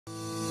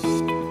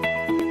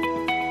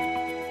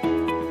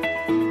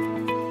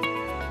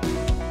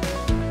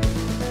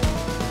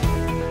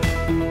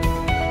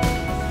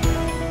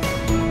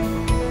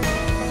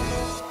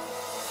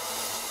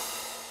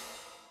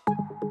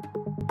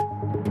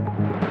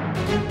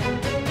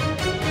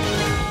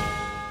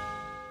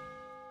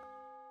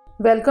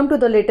Welcome to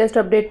the latest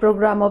update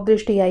program of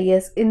Drishti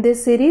IAS. In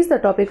this series, the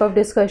topic of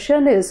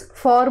discussion is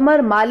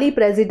former Mali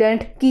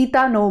President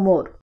Keita no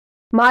more.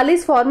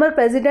 Mali's former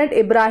President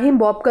Ibrahim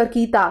Boubacar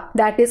Keita,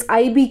 that is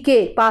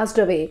IBK, passed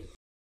away.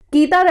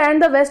 Keita ran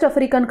the West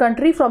African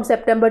country from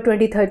September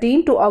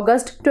 2013 to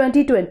August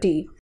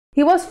 2020.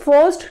 He was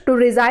forced to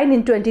resign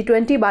in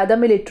 2020 by the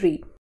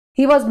military.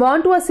 He was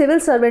born to a civil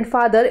servant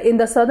father in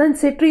the southern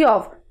city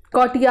of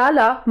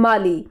Kotiala,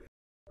 Mali.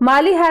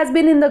 Mali has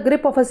been in the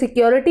grip of a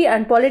security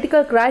and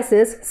political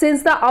crisis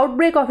since the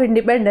outbreak of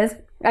independence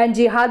and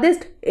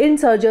jihadist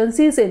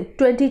insurgencies in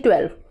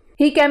 2012.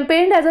 He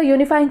campaigned as a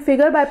unifying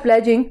figure by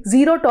pledging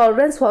zero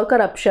tolerance for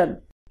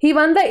corruption. He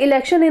won the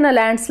election in a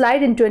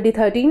landslide in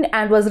 2013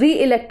 and was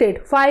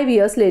re-elected 5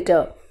 years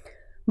later.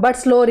 But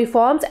slow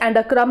reforms and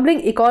a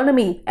crumbling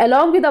economy,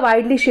 along with a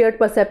widely shared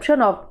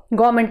perception of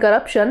government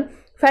corruption,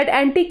 fed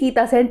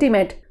anti-Keita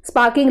sentiment,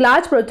 sparking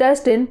large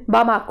protests in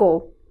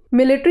Bamako.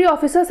 Military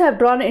officers have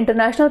drawn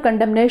international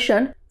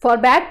condemnation for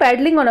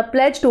backpedaling on a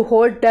pledge to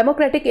hold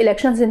democratic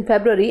elections in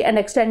February and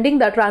extending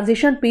the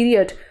transition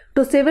period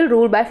to civil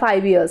rule by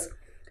 5 years.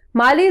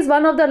 Mali is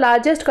one of the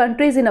largest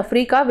countries in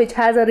Africa which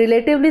has a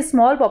relatively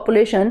small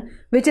population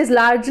which is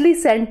largely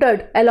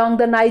centered along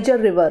the Niger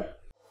River.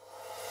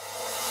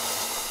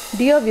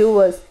 Dear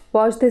viewers,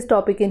 watch this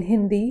topic in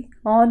Hindi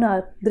on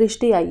our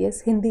Drishti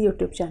IAS Hindi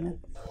YouTube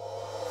channel.